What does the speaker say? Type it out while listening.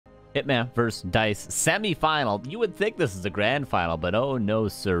Hitman versus Dise semi-final. You would think this is a grand final, but oh no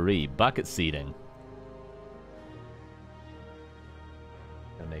siree. Bucket seating.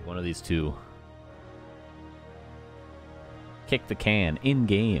 Gotta make one of these two kick the can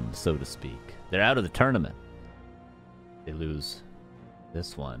in-game, so to speak. They're out of the tournament. They lose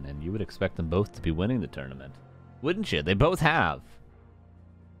this one, and you would expect them both to be winning the tournament. Wouldn't you? They both have.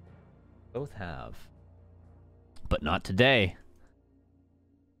 Both have. But not today.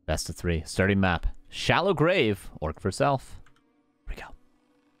 Best of 3. Starting map. Shallow Grave. Orc for self. Here we go.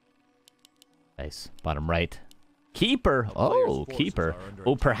 Nice. Bottom right. Keeper. Oh, Keeper.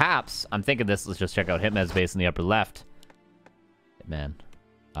 Oh, perhaps. I'm thinking this. Let's just check out Hitman's base in the upper left. Hitman.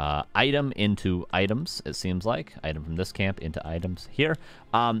 Item into items, it seems like. Item from this camp into items here.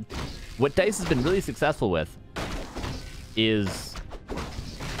 What Dise has been really successful with is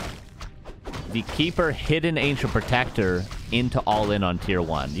the Keeper Hidden Ancient Protector into all-in on tier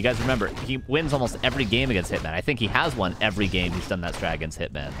 1. You guys remember, he wins almost every game against Hitman. I think he has won every game he's done that strat against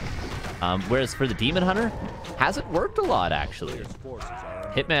Hitman. Whereas for the Demon Hunter, hasn't worked a lot, actually.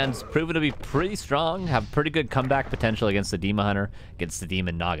 Hitman's proven to be pretty strong, have pretty good comeback potential against the Demon Hunter, against the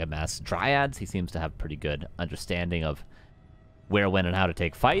Demon Naga Mass Dryads. He seems to have pretty good understanding of where, when, and how to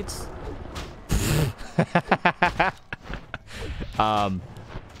take fights.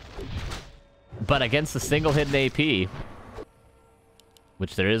 But against the single hidden AP,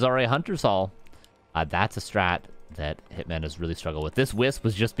 which there is already Hunter's Hall, that's a strat that Hitman has really struggled with. This Wisp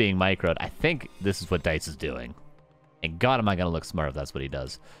was just being microed. I think this is what Dise is doing. And God, am I going to look smart if that's what he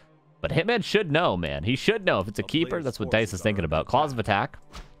does. But Hitman should know, man. He should know. If it's a Keeper, that's what Dise is thinking about. Claws of Attack.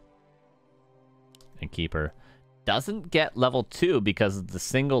 And Keeper doesn't get level 2 because of the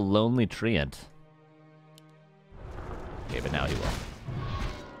single Lonely Treant. Okay, but now he will.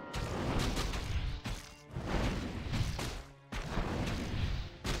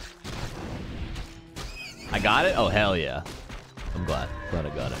 I got it? Oh, hell yeah. I'm glad. Glad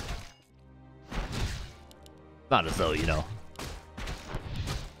I got it. Not as though, you know,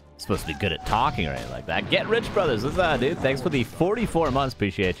 supposed to be good at talking or anything like that. Get Rich Brothers. What's up, dude? Thanks for the 44 months.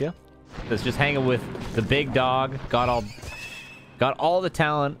 Appreciate you. That's just hanging with the big dog. Got all the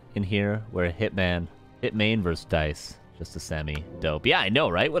talent in here. Where Hitman versus Dise. Just a semi. Dope. Yeah, I know,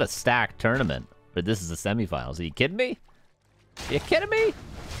 right? What a stacked tournament. But this is the semifinals. Are you kidding me? Are you kidding me?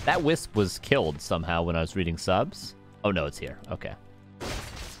 That Wisp was killed somehow when I was reading subs. Oh, no, it's here. Okay.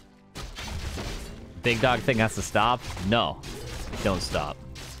 Big dog thing has to stop? No. Don't stop.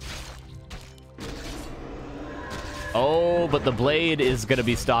 Oh, but the blade is going to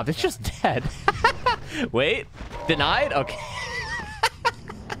be stopped. It's just dead. Wait. Denied? Okay.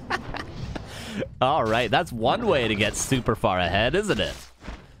 All right. That's one way to get super far ahead, isn't it?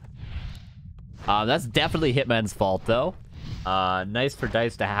 That's definitely Hitman's fault, though. Nice for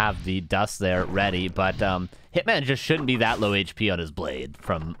Dise to have the dust there ready, but Hitman just shouldn't be that low HP on his blade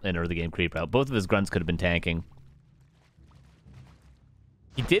from an early game creep out. Both of his grunts could have been tanking.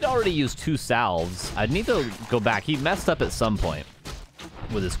 He did already use 2 salves. I'd need to go back. He messed up at some point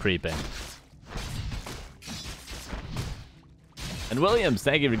with his creeping. And Williams,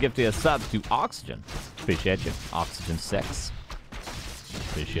 thank you for gifting a sub to Oxygen. Appreciate you. Oxygen 6.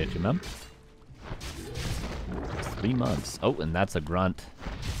 Appreciate you, man. 3 months. Oh, and that's a grunt.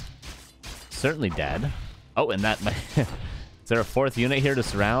 Certainly dead. Oh, and that... Is there a 4th unit here to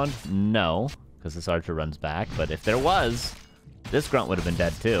surround? No, because this archer runs back. But if there was, this grunt would have been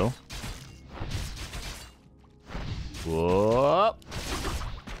dead too. Whoop.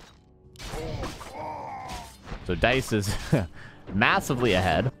 So Dise is massively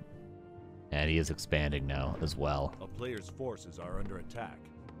ahead. And he is expanding now as well. A player's forces are under attack.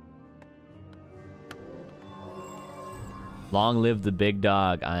 Long live the big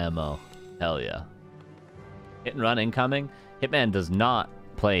dog, IMO. Hell yeah. Hit and run incoming. Hitman does not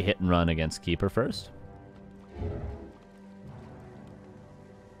play hit and run against Keeper first.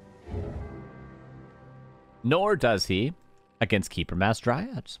 Nor does he against Keeper Mass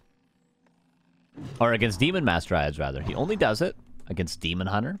Dryads. Or against Demon Mass Dryads, rather. He only does it against Demon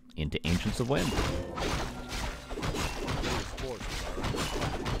Hunter into Ancients of Wind.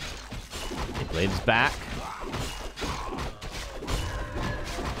 Blade's back.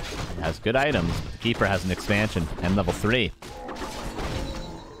 Has good items. But the Keeper has an expansion and level 3.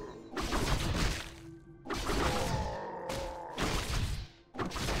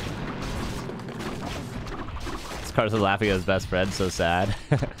 This Carson laughing at his best friend, so sad.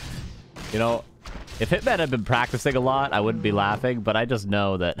 You know, if Hitman had been practicing a lot, I wouldn't be laughing, but I just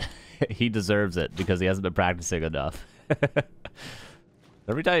know that he deserves it because he hasn't been practicing enough.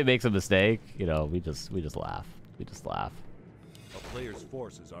 Every time he makes a mistake, you know, we just laugh. We just laugh. Player's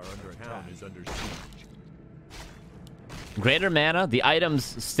forces are under attack. Town is under siege. Greater mana. The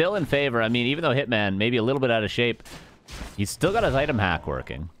items still in favor. I mean, even though Hitman may be a little bit out of shape, he's still got his item hack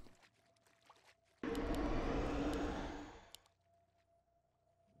working.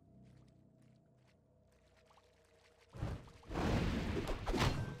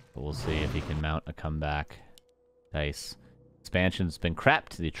 But we'll see if he can mount a comeback. Dice. Expansion's been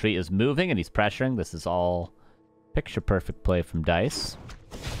crept. The tree is moving and he's pressuring. This is all picture-perfect play from Dice.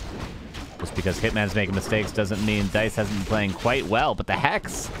 Just because Hitman's making mistakes doesn't mean Dice hasn't been playing quite well. But the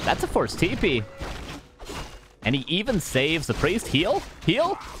Hex, that's a forced TP. And he even saves the Priest. Heal?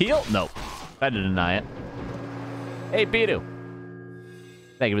 Heal? Heal? Nope. Tried to deny it. Hey, B2W.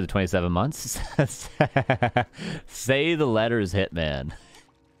 Thank you for the 27 months. Say the letters, Hitman.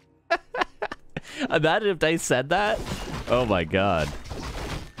 Imagine if Dice said that. Oh my god.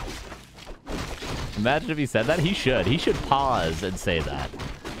 Imagine if he said that. He should. He should pause and say that.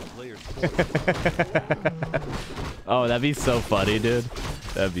 Oh, that'd be so funny, dude.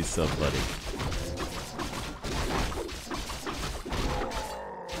 That'd be so funny.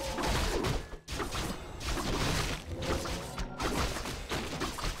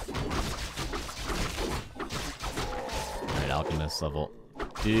 Alright, Alchemist level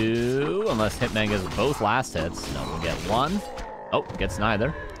 2. Unless Hitman gets both last hits. No, we'll get one. Oh, gets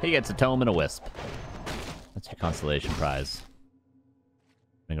neither. He gets a tome and a wisp. That's your consolation prize.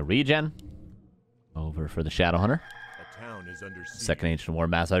 A regen over for the Shadow Hunter. A town is under siege. Second Ancient War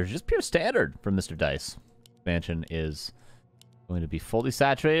Massage, just pure standard from Mr. Dice. Expansion is going to be fully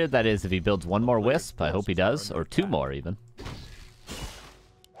saturated. That is, if he builds one more Wisp. I hope he does, or two more even.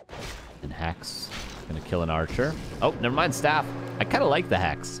 And Hex gonna kill an Archer. Oh, never mind, Staff. I kind of like the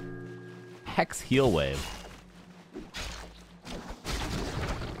Hex. Hex heal wave.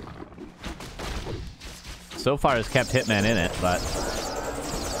 So far has kept Hitman in it, but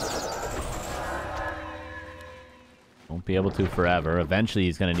won't be able to forever. Eventually,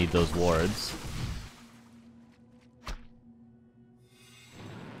 he's going to need those wards.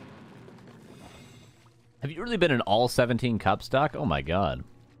 Have you really been in all 17 cup stock? Oh my god.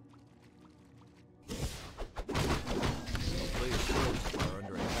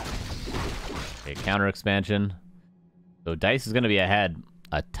 Okay, counter expansion. So Dice is going to be ahead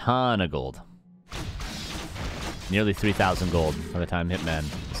a ton of gold. Nearly 3,000 gold by the time Hitman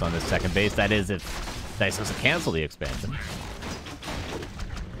is on this second base. That is if Dice doesn't cancel the expansion.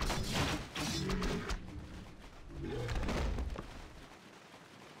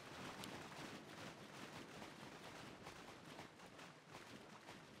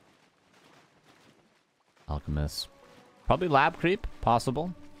 Alchemist. Probably lab creep.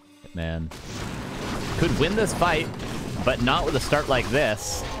 Possible. Hitman could win this fight, but not with a start like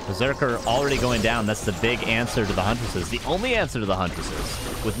this. Berserker already going down. That's the big answer to the Huntresses. The only answer to the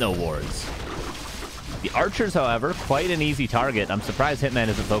Huntresses with no wards. The Archers, however, quite an easy target. I'm surprised Hitman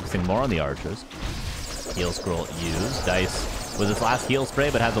isn't focusing more on the Archers. Heal Scroll used. Dice with his last heal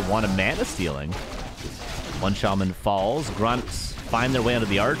spray, but has a 1 of mana stealing. One Shaman falls. Grunts find their way onto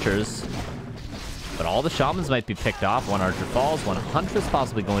the Archers. But all the Shamans might be picked off. One Archer falls. One Huntress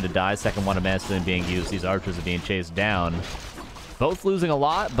possibly going to die. Second 1 of mana stealing being used. These Archers are being chased down. Both losing a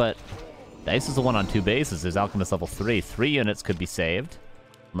lot, but Dice is the one on 2 bases. There's Alchemist level 3. 3 units could be saved.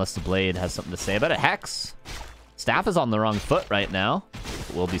 Unless the Blade has something to say about it. Hex! Staff is on the wrong foot right now.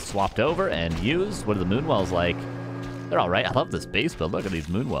 It will be swapped over and used. What are the Moonwells like? They're alright. I love this base build. Look at these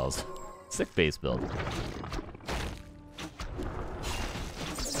Moonwells. Sick base build.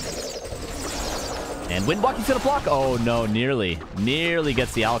 And Windwalking's gonna block. Oh no, nearly. Nearly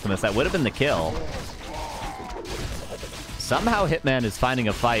gets the Alchemist. That would have been the kill. Somehow Hitman is finding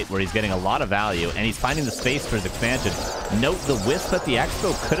a fight where he's getting a lot of value, and he's finding the space for his expansion. Note the Wisp at the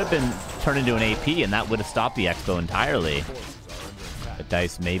Expo could have been turned into an AP, and that would have stopped the Expo entirely. But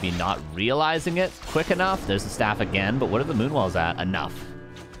Dice maybe not realizing it quick enough. There's the Staff again, but what are the Moonwells at? Enough.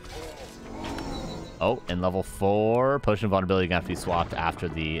 Oh, and level 4. Potion of Vulnerability going to have to be swapped after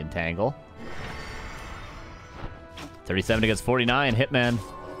the Entangle. 37 against 49. Hitman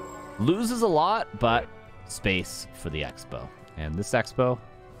loses a lot, but space for the Expo. And this Expo,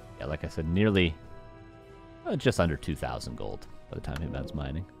 yeah, like I said, nearly just under 2,000 gold by the time Hitman's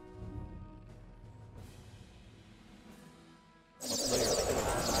mining.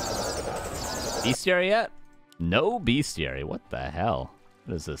 Bestiary yet? No Bestiary. What the hell?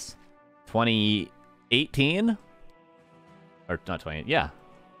 What is this? 2018? Or not 20? Yeah.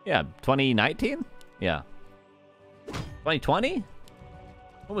 Yeah, 2019? Yeah. 2020?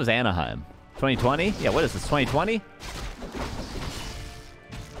 What was Anaheim? 2020? Yeah, what is this, 2020?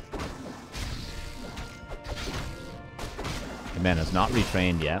 Man has not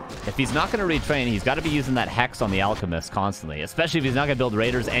retrained yet. If he's not going to retrain, he's got to be using that Hex on the Alchemist constantly. Especially if he's not going to build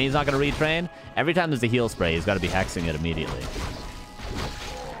Raiders and he's not going to retrain. Every time there's a heal spray, he's got to be hexing it immediately.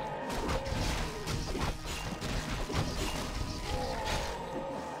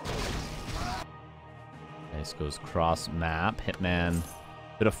 This goes cross map. Hitman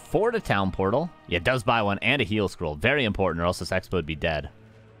could afford a town portal. Yeah, it does buy one and a heal scroll. Very important or else this expo would be dead.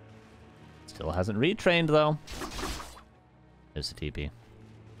 Still hasn't retrained though. There's the TP.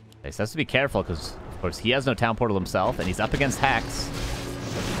 Dise has to be careful because, of course, he has no town portal himself, and he's up against Hex.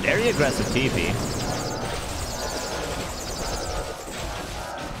 Very aggressive TP.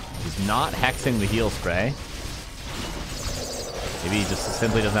 He's not hexing the heal spray. Maybe he just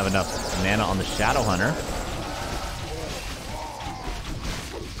simply doesn't have enough mana on the Shadow Hunter.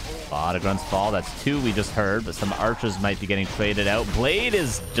 A lot of grunts fall. That's 2 we just heard, but some archers might be getting traded out. Blade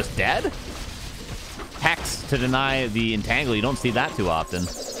is just dead. Hex to deny the entangle. You don't see that too often.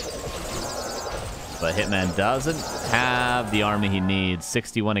 But Hitman doesn't have the army he needs.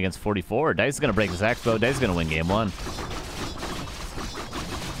 61 against 44. Dise is going to break this expo. Dise is going to win game 1.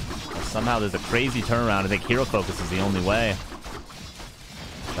 Somehow there's a crazy turnaround. I think hero focus is the only way.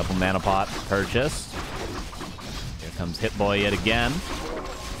 Couple mana pot purchased. Here comes Hitboy yet again.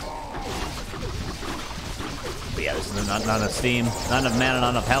 But yeah, this is not enough steam, not enough mana,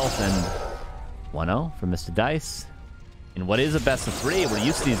 not enough health, and 1-0 for Mr. Dise. In what is a best of 3, we're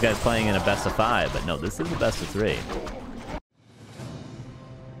used to these guys playing in a best of 5, but no, this is a best of 3.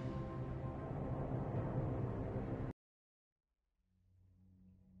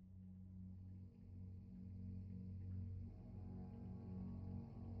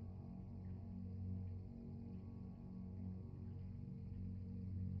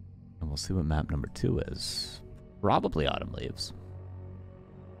 And we'll see what map number 2 is. Probably Autumn Leaves.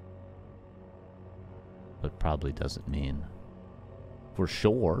 But probably doesn't mean for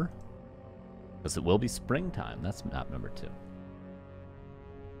sure, because it will be springtime. That's map number 2.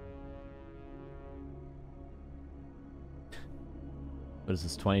 What is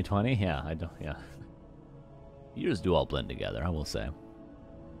this, 2020? Yeah, I don't, yeah. Years do all blend together, I will say.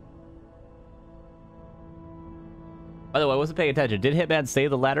 By the way, I wasn't paying attention. Did Hitman say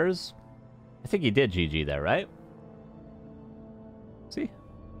the letters? I think he did GG there, right? See?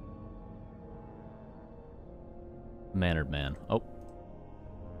 Mannered man. Oh.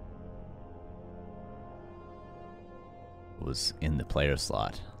 Was in the player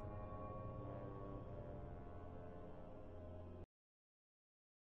slot.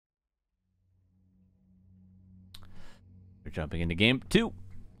 We're jumping into game 2.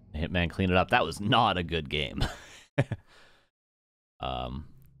 Hitman cleaned it up. That was not a good game.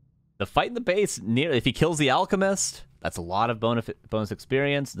 The fight in the base, if he kills the Alchemist, that's a lot of bonus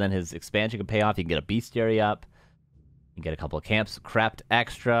experience. Then his expansion can pay off. You can get a bestiary up. You can get a couple of camps crept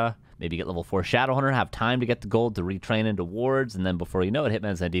extra. Maybe get level 4 Shadow Hunter, have time to get the gold to retrain into wards, and then before you know it,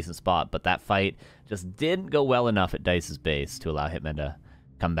 Hitman's in a decent spot. But that fight just didn't go well enough at Dice's base to allow Hitman to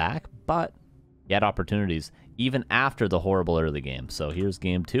come back. But he had opportunities even after the horrible early game. So here's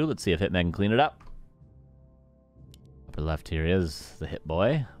game 2. Let's see if Hitman can clean it up. Upper left here is the Hit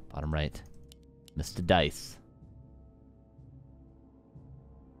Boy. Bottom right, Mr. Dise.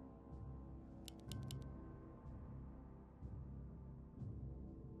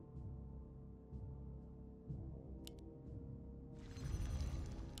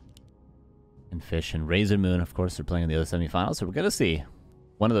 And Fish and Razor Moon, of course, are playing in the other semifinals. So we're going to see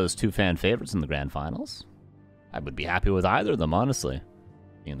one of those 2 fan favorites in the grand finals. I would be happy with either of them, honestly,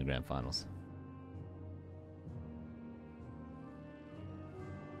 being in the grand finals.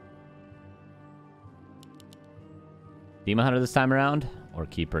 Demon Hunter this time around, or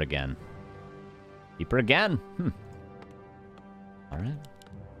Keeper again? Keeper again. All right.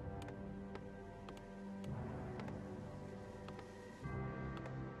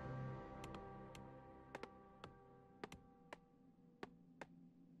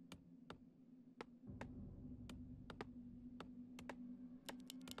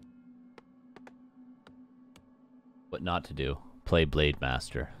 What not to do? Play Blade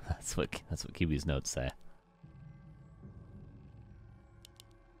Master. That's what Kiwi's notes say.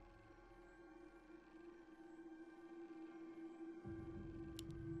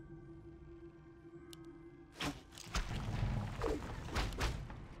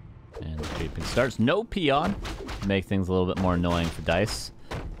 And creeping starts. No peon to make things a little bit more annoying for Dise.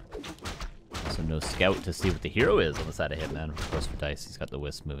 Also no scout to see what the hero is on the side of Hitman. Of course for Dise, he's got the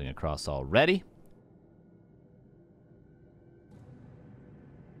Wisp moving across already.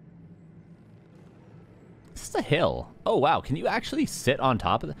 This is a hill. Oh wow, can you actually sit on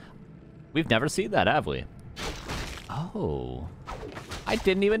top of it? We've never seen that, have we? Oh. I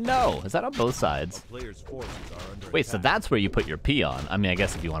didn't even know. Is that on both sides? Players' forces are under Wait, so attack. that's where you put your P on. I mean, I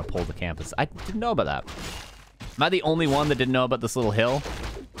guess if you want to pull the campus. I didn't know about that. Am I the only one that didn't know about this little hill?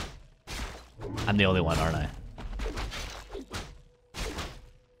 I'm the only one, aren't I?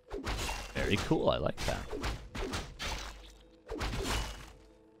 Very cool. I like that.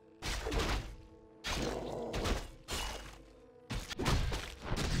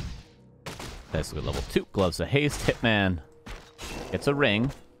 Nice, look at level 2. Gloves of Haste. Hitman gets a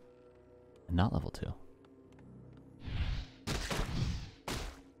ring. And not level 2.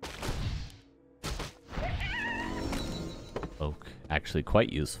 Oak. Actually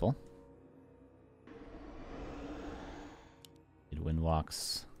quite useful. Wind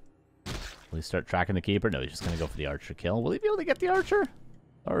walks. Will he start tracking the keeper? No, he's just going to go for the archer kill. Will he be able to get the archer?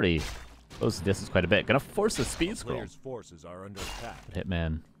 Already goes the distance quite a bit. Going to force the speed scroll. Players' forces are under attack. But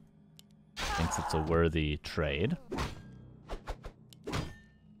Hitman thinks it's a worthy trade.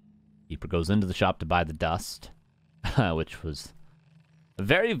 Keeper goes into the shop to buy the dust, which was a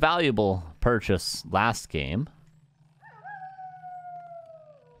very valuable purchase last game.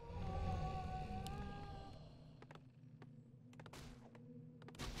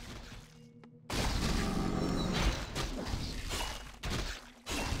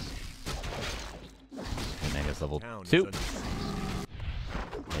 Level 2.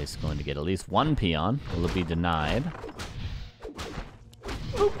 He's going to get at least 1 peon. Will it be denied?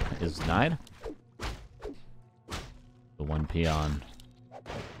 Oop, is denied. The 1 peon.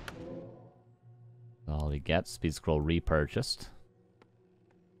 All he gets. Speed scroll repurchased.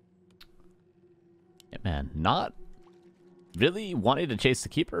 Yeah, man, not really wanting to chase the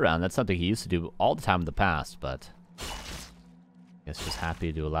keeper around. That's something he used to do all the time in the past, but I guess just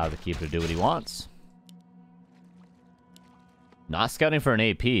happy to allow the keeper to do what he wants. Not scouting for an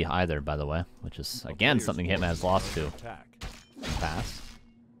AP either, by the way, which is, again, something Hitman has lost to in the past.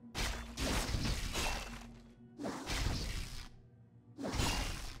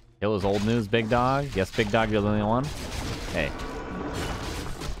 Kill is old news, Big Dog. Yes, Big Dog, you're the only one. Hey.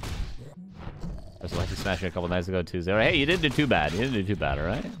 I was lucky smashing a couple nights ago, 2-0. Hey, you didn't do too bad. You didn't do too bad,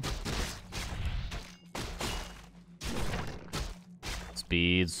 alright?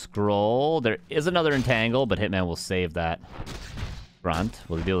 Speed scroll. There is another entangle, but Hitman will save that. Grunt.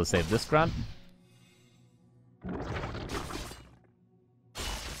 Will he be able to save this grunt?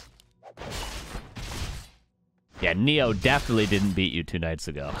 Yeah, Neo definitely didn't beat you 2 nights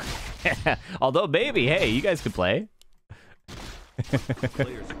ago. Although, maybe, hey, you guys could play. You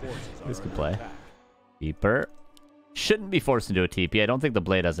guys could play. Keeper. Shouldn't be forced into a TP. I don't think the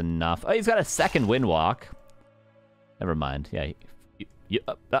blade has enough. Oh, he's got a second wind walk. Never mind. Yeah,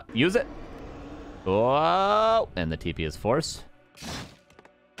 use it. Whoa! And the TP is forced.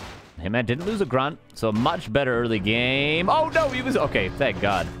 Hey, man, didn't lose a grunt, so a much better early game. Oh, no, he was... Okay, thank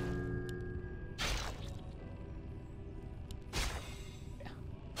God.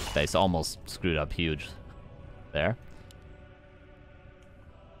 Dice almost screwed up huge there.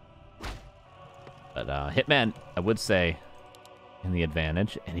 But Hitman, I would say, in the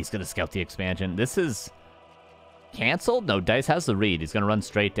advantage. And he's going to scout the expansion. This is canceled? No, Dice has the read. He's going to run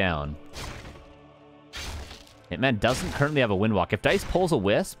straight down. Hitman doesn't currently have a wind walk. If Dice pulls a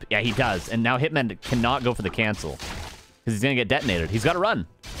wisp, yeah, he does. And now Hitman cannot go for the cancel. Because he's going to get detonated. He's got to run.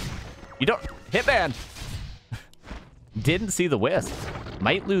 You don't... Hitman! Didn't see the wisp.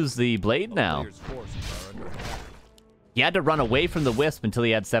 Might lose the blade now. He had to run away from the wisp until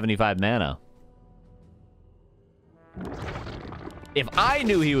he had 75 mana. If I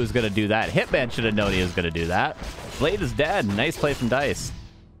knew he was going to do that, Hitman should have known he was going to do that. Blade is dead. Nice play from Dice.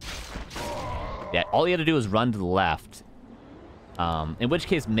 Yeah, all he had to do was run to the left. In which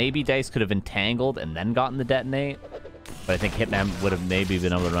case, maybe Dice could have entangled and then gotten the detonate. But I think Hitman would have maybe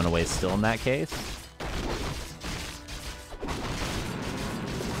been able to run away still in that case.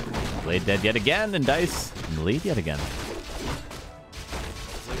 Blade dead yet again, and Dice in the lead yet again.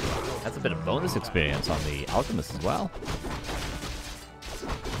 That's a bit of bonus experience on the Alchemist as well.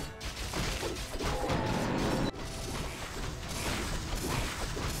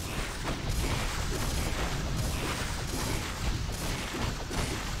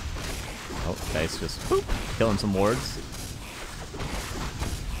 Oh, Dice just whoop, killing some wards.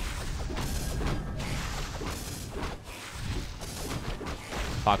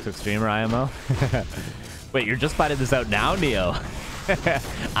 Toxic streamer IMO. Wait, you're just finding this out now, Neo?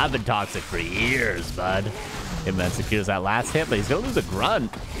 I've been toxic for years, bud. Hitman secures that last hit, but he's gonna lose a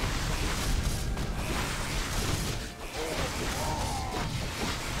grunt.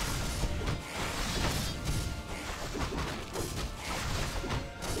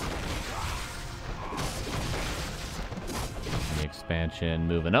 Preservation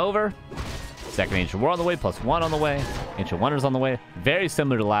moving over. Second Ancient War on the way, +1 on the way. Ancient Wonders on the way. Very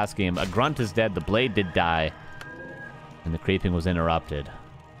similar to last game. A Grunt is dead, the Blade did die. And the creeping was interrupted.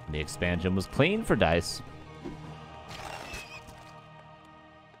 And the expansion was clean for Dise.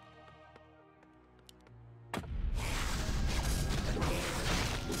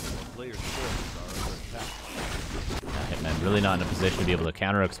 Hitman really not in a position to be able to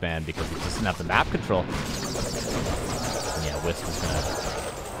counter expand because he doesn't have the map control. And yeah, Wisp is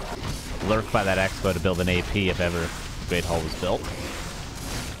gonna lurk by that Expo to build an AP if ever Great Hall was built.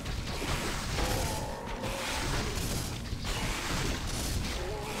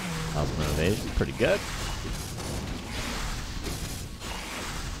 Osmo evasion, pretty good.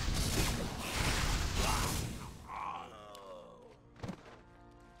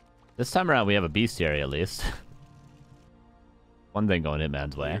 This time around, we have a bestiary at least. One thing going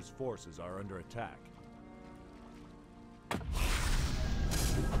Hitman's way. Players' forces are under attack.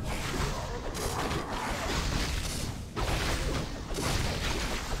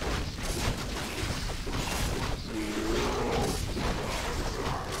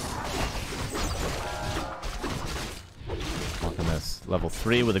 Welcome this level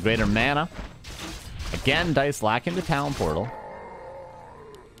 3 with a greater mana. Again, Dise lacking the Town Portal.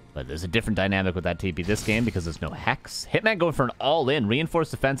 But there's a different dynamic with that TP this game because there's no Hex. Hitman going for an all-in.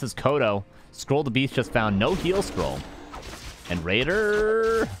 Reinforced defenses, Kodo. Scroll the Beast just found no heal scroll. And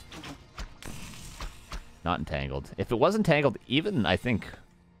Raider... not entangled. If it was entangled, even, I think,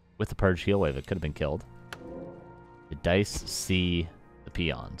 with the Purge heal wave, it could have been killed. Did Dise see the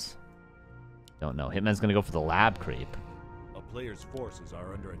peons? Don't know. Hitman's going to go for the lab creep. A player's forces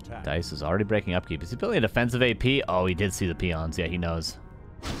are under attack. Dise is already breaking upkeep. Is he building a defensive AP? Oh, he did see the peons. Yeah, he knows.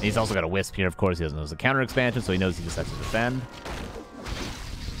 And he's also got a Wisp here, of course. He doesn't know the counter expansion, so he knows he just has to defend.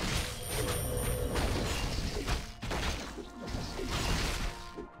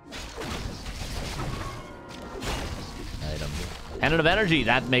 Item. Pendant of Energy.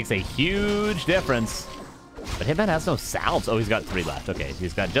 That makes a huge difference. But Hitman has no salves. Oh, he's got 3 left. Okay,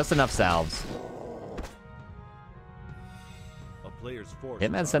 he's got just enough salves.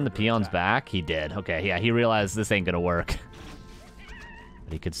 Hitman send the peons back? He did. Okay, yeah, he realized this ain't gonna work.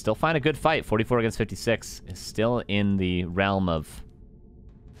 But he could still find a good fight. 44 against 56 is still in the realm of...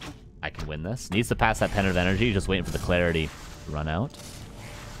 I can win this. Needs to pass that Pendant of Energy. Just waiting for the clarity to run out.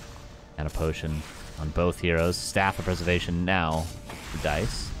 And a potion on both heroes. Staff of Preservation now for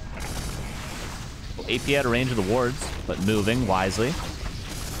Dise. AP out of range of the wards, but moving wisely.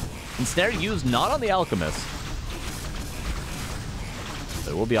 Ensnare used not on the Alchemist.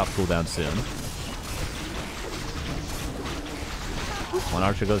 But it will be off cooldown soon. One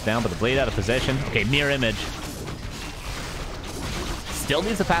archer goes down, but the blade out of position. Okay, mirror image. Still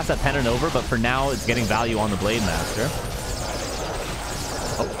needs to pass that pendant over, but for now, it's getting value on the Blade Master.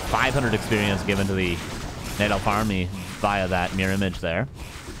 Oh, 500 experience given to the Night Elf army via that mirror image there.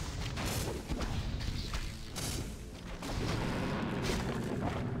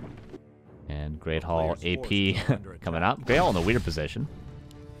 And Great Hall AP coming up. Great Hall in a weird position.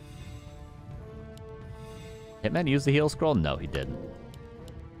 Hitman used the heal scroll? No, he didn't.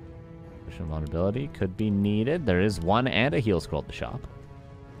 Push vulnerability could be needed. There is one and a heal scroll at the shop.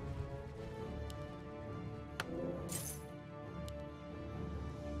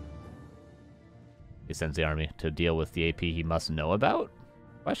 He sends the army to deal with the AP he must know about?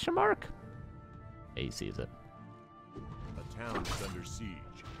 Question mark? Yeah, he sees it. A town is under siege.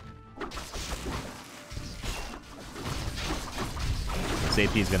 This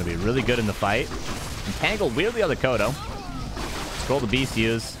AP is going to be really good in the fight. Entangled weirdly on the Kodo. Scroll the Beast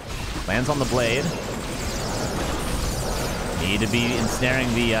use. Lands on the Blade. Need to be ensnaring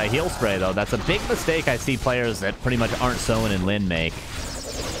the heal spray, though. That's a big mistake I see players that pretty much aren't Soen and Lin make.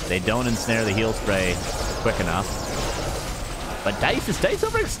 They don't ensnare the heal spray quick enough. But Dise, is Dise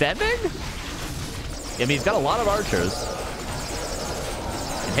overextending? I mean, he's got a lot of archers.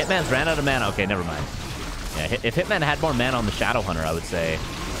 And Hitman's ran out of mana. Okay, never mind. Yeah, if Hitman had more mana on the Shadow Hunter, I would say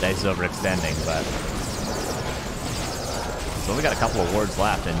Dise is overextending, but... he's only got a couple of wards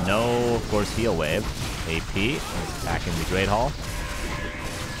left, and no, of course, heal wave. AP is attacking the Great Hall.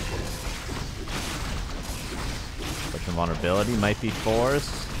 Pushing vulnerability might be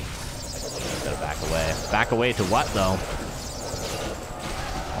forced. Gotta back away. Back away to what, though?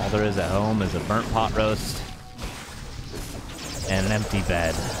 All there is at home is a burnt pot roast and an empty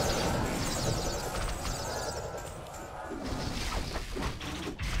bed.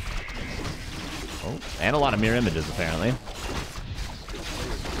 Oh, and a lot of mirror images, apparently.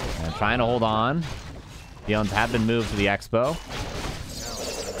 And trying to hold on. Peons have been moved to the Expo.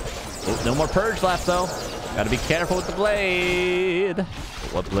 Oh, no more Purge left, though. Gotta be careful with the blade.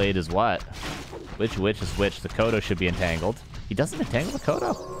 What blade is what? Which witch is which? The Kodo should be entangled. He doesn't entangle the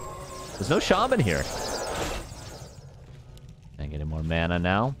Kodo. There's no shaman here. Can't get any more mana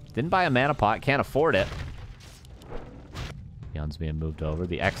now. Didn't buy a mana pot. Can't afford it. Yun's being moved over.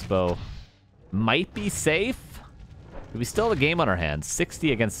 The Expo might be safe. We still have a game on our hands.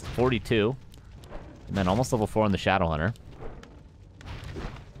 60 against 42. And then almost level 4 on the Shadowhunter.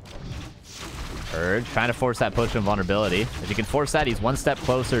 Urge, trying to force that push of vulnerability. If he can force that, he's one step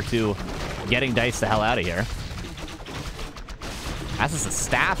closer to getting Dise the hell out of here. That's just a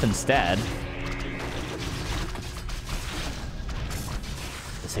staff instead.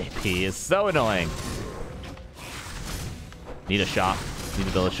 This AP is so annoying. Need a shop. Need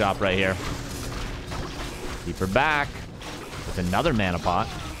to build a shop right here. Keep her back. With another mana pot.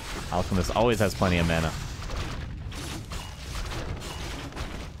 Alchemist always has plenty of mana.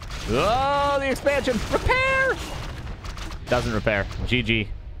 Oh, the expansion! Repair! Doesn't repair. GG.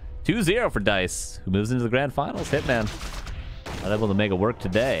 2-0 for Dise, who moves into the grand finals. Hitman. Not able to make it work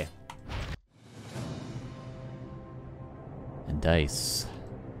today. And Dise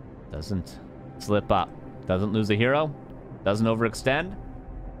doesn't slip up. Doesn't lose a hero. Doesn't overextend.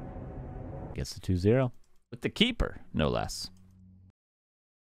 Gets the 2-0. With the keeper, no less.